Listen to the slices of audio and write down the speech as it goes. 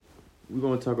we're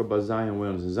going to talk about Zion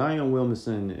Williamson. Zion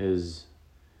Williamson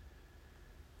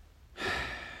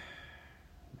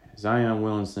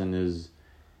is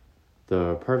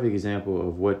the perfect example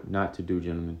of what not to do,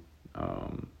 gentlemen.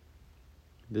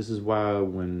 This is why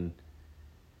when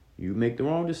you make the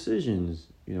wrong decisions,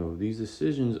 these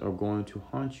decisions are going to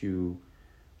haunt you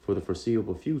for the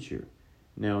foreseeable future.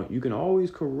 Now, you can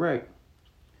always correct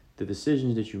the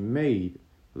decisions that you made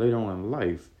later on in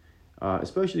life,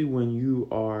 especially when you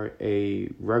are a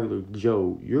regular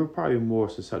Joe. You're probably more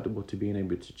susceptible to being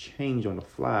able to change on the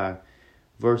fly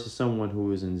versus someone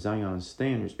who is in Zion's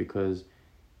standards, because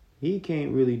he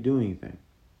can't really do anything.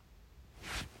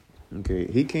 Okay,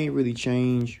 he can't really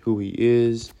change who he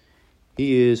is.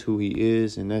 He is who he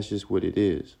is, and that's just what it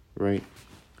is, right?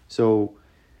 So,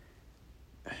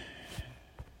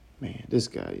 man, this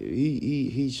guy,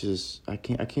 he's just, I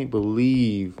can't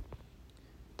believe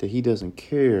that he doesn't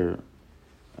care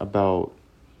about,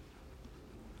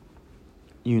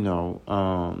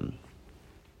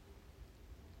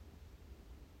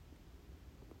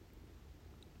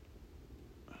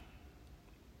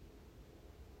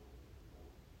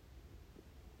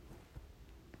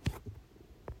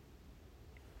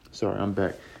 Sorry, I'm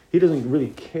back. He doesn't really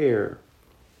care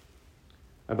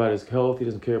about his health. He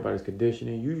doesn't care about his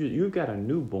conditioning. You've got a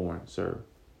newborn, sir.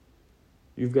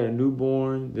 You've got a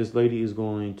newborn. This lady is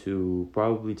going to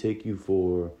probably take you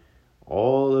for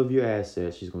all of your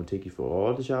assets. She's going to take you for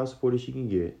all the child support that she can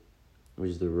get,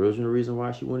 which is the original reason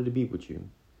why she wanted to be with you.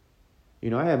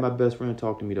 I had my best friend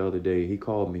talk to me the other day. He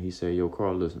called me. He said, yo,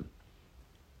 Carl, listen.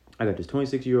 I got this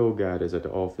 26-year-old guy that's at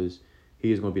the office.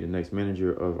 He is going to be the next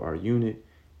manager of our unit.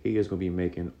 He is going to be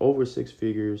making over 6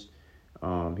 figures.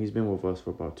 He's been with us for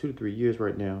about 2 to 3 years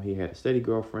right now. He had a steady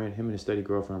girlfriend. Him and his steady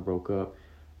girlfriend broke up.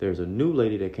 There's a new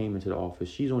lady that came into the office.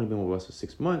 She's only been with us for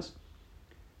 6 months.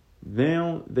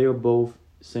 Now they are both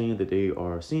saying that they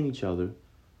are seeing each other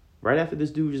right after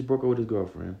this dude just broke up with his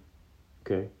girlfriend.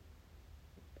 Okay.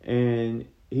 And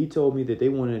he told me that they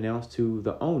want to announce to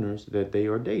the owners that they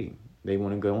are dating. They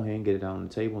want to go ahead and get it out on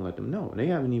the table and let them know. And they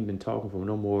haven't even been talking for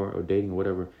no more, or dating or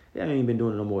whatever. They haven't even been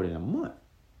doing it no more than a month.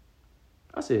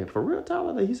 I said, for real,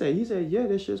 Tyler? He said, yeah,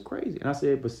 this shit's crazy. And I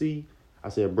said,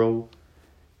 bro,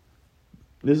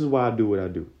 this is why I do what I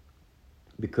do.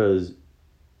 Because,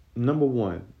 number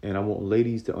one, and I want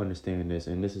ladies to understand this,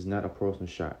 and this is not a personal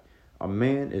shot, a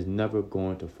man is never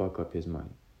going to fuck up his money.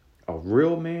 A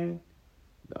real man,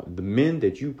 the men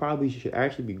that you probably should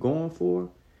actually be going for,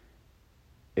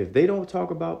 if they don't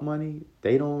talk about money,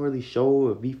 they don't really show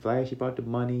or be flashy about the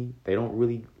money, they don't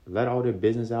really let all their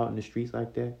business out in the streets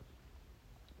like that,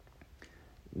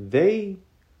 they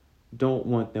don't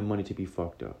want their money to be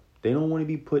fucked up. They don't want to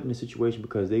be put in a situation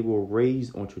because they were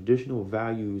raised on traditional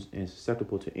values and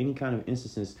susceptible to any kind of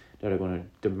instances that are going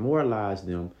to demoralize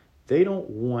them. They don't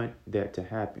want that to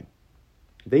happen.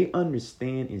 They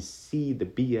understand and see the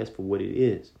BS for what it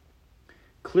is.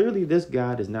 Clearly, this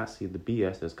guy does not see the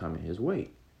BS that's coming his way.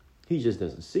 He just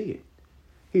doesn't see it.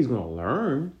 He's going to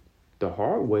learn the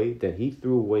hard way that he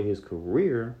threw away his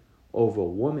career over a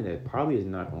woman that probably is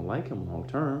not going to like him long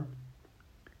term.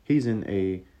 He's in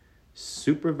a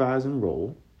supervising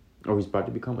role, or he's about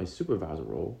to become a supervisor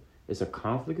role. It's a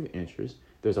conflict of interest.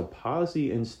 There's a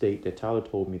policy in state that Tyler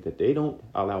told me that they don't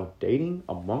allow dating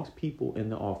amongst people in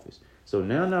the office. So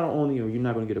now not only are you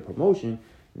not going to get a promotion,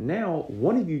 now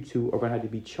one of you two are going to have to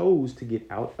be chose to get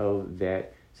out of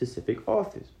that specific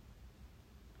office.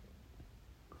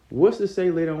 What's to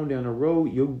say later on down the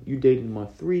road, you dating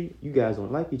month 3, you guys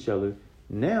don't like each other.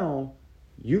 Now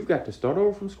you've got to start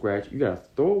over from scratch. You got to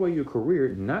throw away your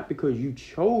career, not because you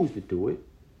chose to do it,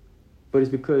 but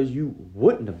it's because you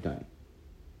wouldn't have done it.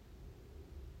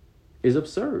 It's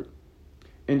absurd.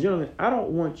 And gentlemen, I don't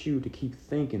want you to keep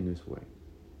thinking this way,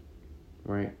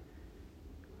 right?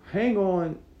 Hang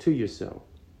on to yourself.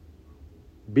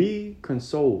 Be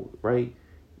consoled, right?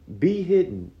 Be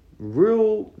hidden.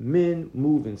 Real men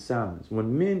move in silence.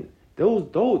 When men,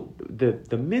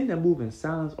 the men that move in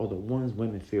silence are the ones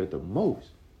women fear the most.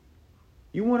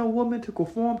 You want a woman to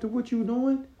conform to what you're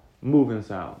doing? Move in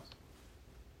silence.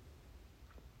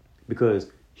 Because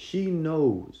she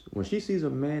knows when she sees a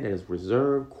man that is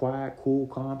reserved, quiet, cool,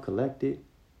 calm, collected,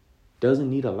 doesn't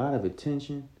need a lot of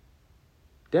attention,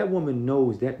 that woman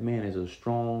knows that man is a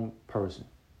strong person.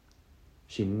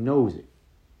 She knows it.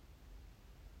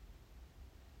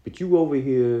 But you over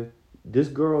here, this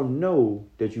girl know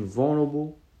that you're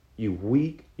vulnerable, you're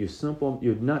weak, you're simple,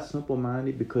 you're not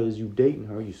simple-minded because you dating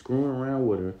her, you're screwing around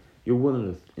with her, you're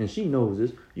willing to, and she knows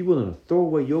this, you're willing to throw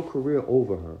away your career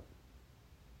over her.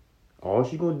 All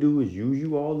she's going to do is use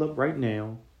you all up right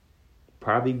now,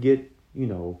 probably get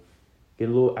get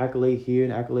a little accolade here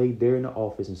and accolade there in the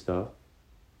office and stuff.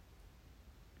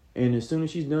 And as soon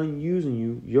as she's done using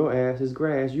you, your ass is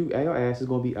grass. Your ass is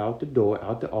going to be out the door,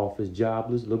 out the office,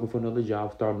 jobless, looking for another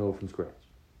job, starting over from scratch.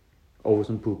 Over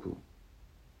some poo-poo.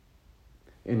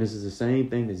 And this is the same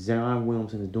thing that Zion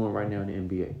Williamson is doing right now in the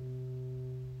NBA.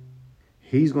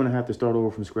 He's going to have to start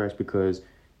over from scratch because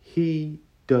he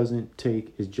doesn't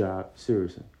take his job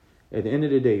seriously. At the end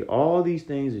of the day, all these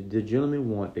things that the gentlemen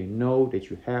want, they know that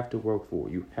you have to work for.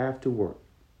 You have to work.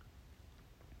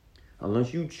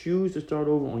 Unless you choose to start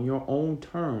over on your own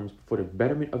terms for the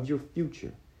betterment of your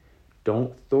future,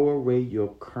 don't throw away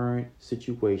your current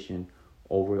situation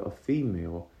over a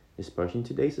female, especially in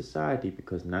today's society,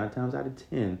 because 9 times out of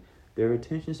 10, their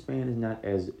attention span is not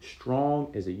as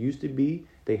strong as it used to be.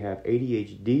 They have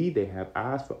ADHD. They have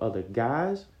eyes for other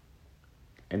guys.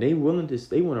 And they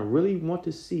really want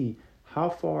to see how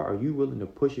far are you willing to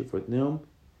push it for them,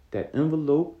 that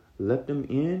envelope, let them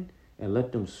in, and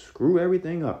let them screw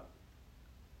everything up.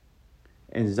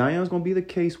 And Zion's going to be the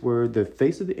case where the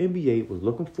face of the NBA was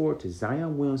looking forward to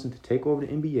Zion Williamson to take over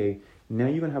the NBA. Now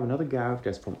you're going to have another guy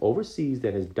that's from overseas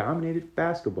that has dominated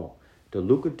basketball. The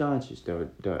Luka Doncic, the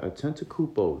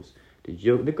Antetokounmpos, the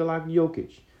Nikola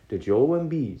Jokic, the Joel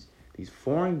Embiid. These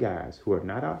foreign guys who are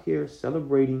not out here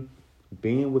celebrating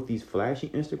being with these flashy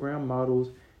Instagram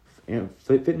models and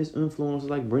fitness influencers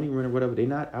like Brittany Renner, whatever. They're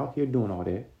not out here doing all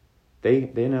that.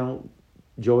 They now,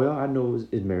 Joel, I know,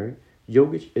 is married.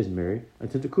 Jokic is married.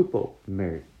 Antetokounmpo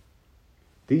married.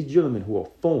 These gentlemen who are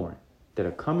foreign, that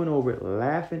are coming over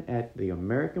laughing at the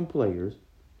American players,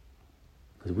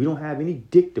 because we don't have any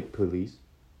dick to police.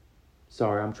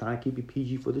 Sorry, I'm trying to keep it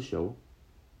PG for the show.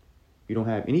 You don't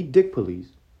have any dick police.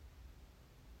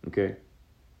 Okay?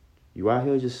 You out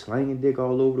here just slanging dick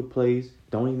all over the place.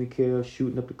 Don't even care,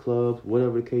 shooting up the clubs,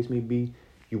 whatever the case may be.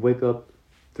 You wake up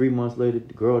 3 months later,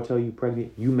 the girl tell you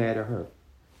pregnant, you mad at her.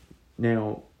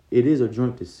 Now, it is a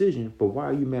joint decision, but why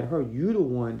are you mad at her? You the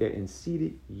one that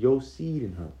seeded your seed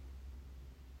in her.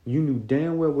 You knew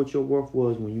damn well what your worth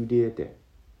was when you did that.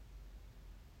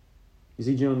 You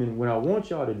see, gentlemen, what I want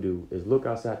y'all to do is look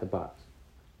outside the box.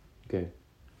 Okay?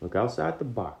 Look outside the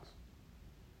box.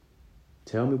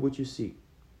 Tell me what you see.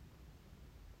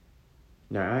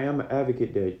 Now, I am an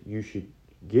advocate that you should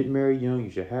get married young, you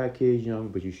should have kids young,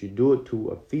 but you should do it to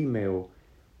a female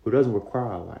who doesn't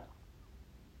require a lot.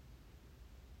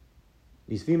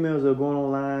 These females are going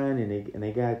online and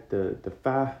they got the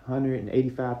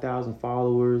 585,000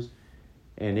 followers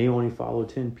and they only follow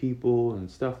 10 people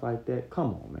and stuff like that.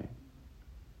 Come on, man.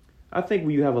 I think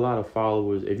when you have a lot of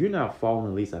followers, if you're not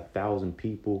following at least 1,000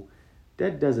 people,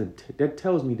 that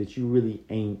tells me that you're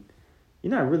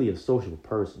not really a social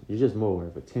person. You're just more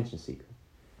of an attention seeker.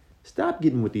 Stop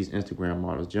getting with these Instagram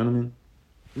models, gentlemen.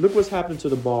 Look what's happened to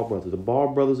the Ball brothers. The Ball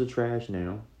brothers are trash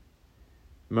now.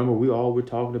 Remember, we all were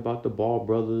talking about the Ball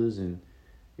brothers and,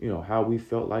 you know, how we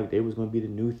felt like they was going to be the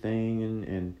new thing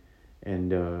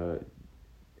and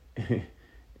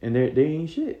they ain't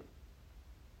shit.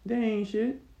 They ain't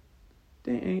shit.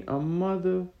 They ain't a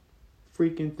mother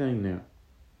freaking thing now.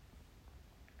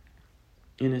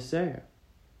 And it's sad.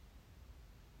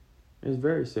 It's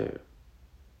very sad.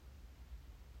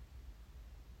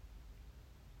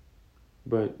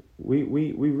 But we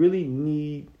really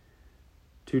need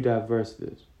to diverse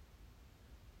this.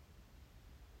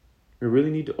 We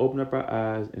really need to open up our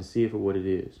eyes and see it for what it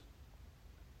is.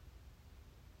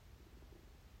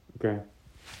 Okay?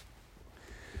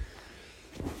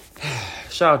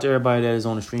 Shout out to everybody that is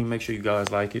on the stream. Make sure you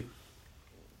guys like it.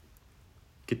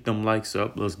 Get them likes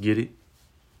up. Let's get it.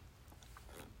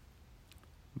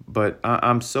 But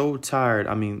I'm so tired.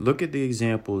 I mean, look at the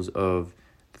examples of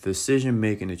the decision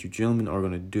making that you gentlemen are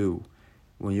going to do.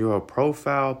 When you're a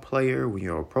profile player, when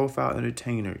you're a profile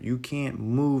entertainer, you can't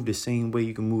move the same way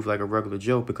you can move like a regular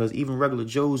Joe, because even regular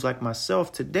Joes like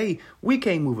myself today, we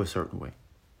can't move a certain way.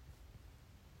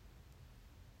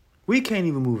 We can't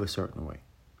even move a certain way.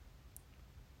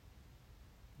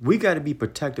 We got to be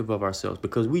protective of ourselves,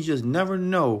 because we just never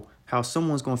know how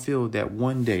someone's going to feel that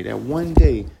one day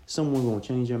someone's going to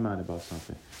change their mind about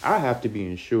something. I have to be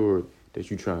ensured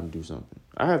that you're trying to do something.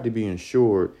 I have to be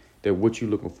ensured that what you're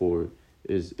looking for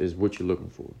is what you're looking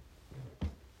for.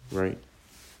 Right?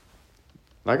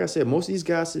 Like I said, most of these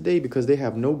guys today, because they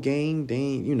have no game,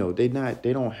 they're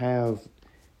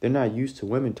not used to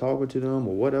women talking to them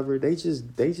or whatever. They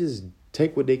just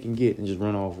take what they can get and just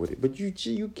run off with it. But you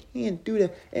can't do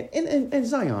that. And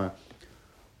Zion,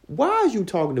 why is you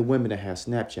talking to women that have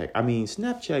Snapchat? I mean,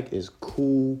 Snapchat is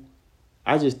cool.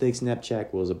 I just think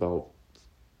Snapchat was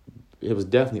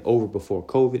definitely over before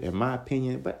COVID, in my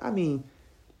opinion. But I mean,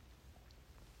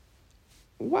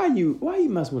 why you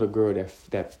messing with a girl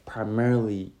that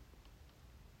primarily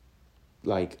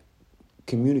like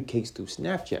communicates through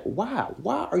Snapchat?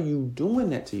 Why are you doing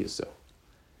that to yourself?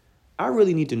 I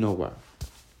really need to know why.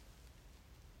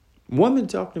 Women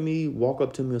talk to me, walk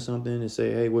up to me or something and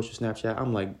say, hey, what's your Snapchat?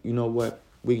 I'm like, you know what?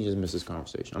 We can just miss this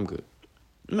conversation. I'm good.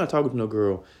 I'm not talking to no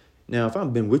girl. Now, if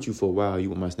I've been with you for a while, you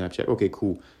want my Snapchat? Okay,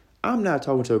 cool. I'm not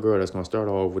talking to a girl that's going to start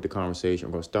off with the conversation.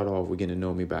 I'm going to start off with getting to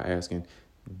know me by asking,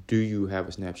 do you have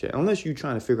a Snapchat? Unless you're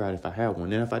trying to figure out if I have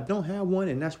one. And if I don't have one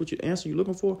and that's what your answer you're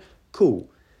looking for, cool.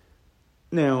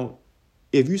 Now,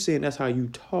 if you're saying that's how you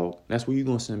talk, that's where you're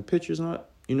going to send pictures on,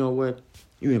 you know what?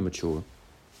 You immature.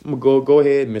 I'm going to go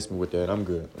ahead and miss me with that. I'm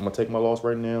good. I'm going to take my loss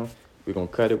right now. We're going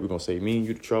to cut it. We're going to save me and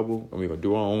you the trouble. And we're going to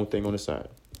do our own thing on the side.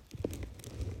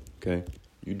 Okay?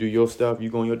 You do your stuff. You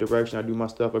go in your direction. I do my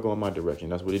stuff. I go in my direction.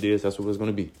 That's what it is. That's what it's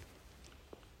going to be.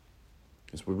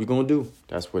 That's what we're going to do.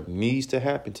 That's what needs to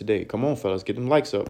happen today. Come on, fellas. Get them likes up.